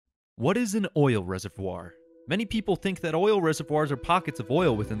What is an oil reservoir? Many people think that oil reservoirs are pockets of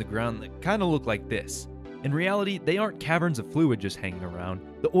oil within the ground that kind of look like this. In reality, they aren't caverns of fluid just hanging around.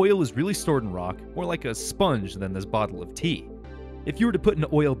 The oil is really stored in rock, more like a sponge than this bottle of tea. If you were to put an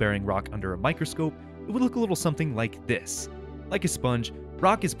oil-bearing rock under a microscope, it would look a little something like this. Like a sponge,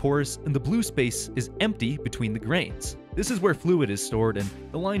 rock is porous and the blue space is empty between the grains. This is where fluid is stored, and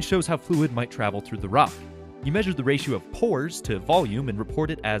the line shows how fluid might travel through the rock. You measure the ratio of pores to volume and report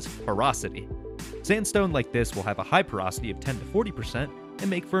it as porosity. Sandstone like this will have a high porosity of 10 to 40% and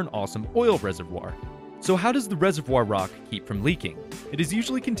make for an awesome oil reservoir. So how does the reservoir rock keep from leaking? It is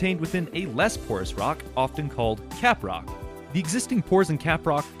usually contained within a less porous rock, often called cap rock. The existing pores in cap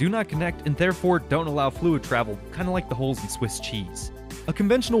rock do not connect and therefore don't allow fluid travel, kind of like the holes in Swiss cheese. A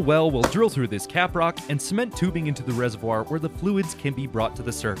conventional well will drill through this cap rock and cement tubing into the reservoir where the fluids can be brought to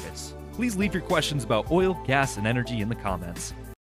the surface. Please leave your questions about oil, gas, and energy in the comments.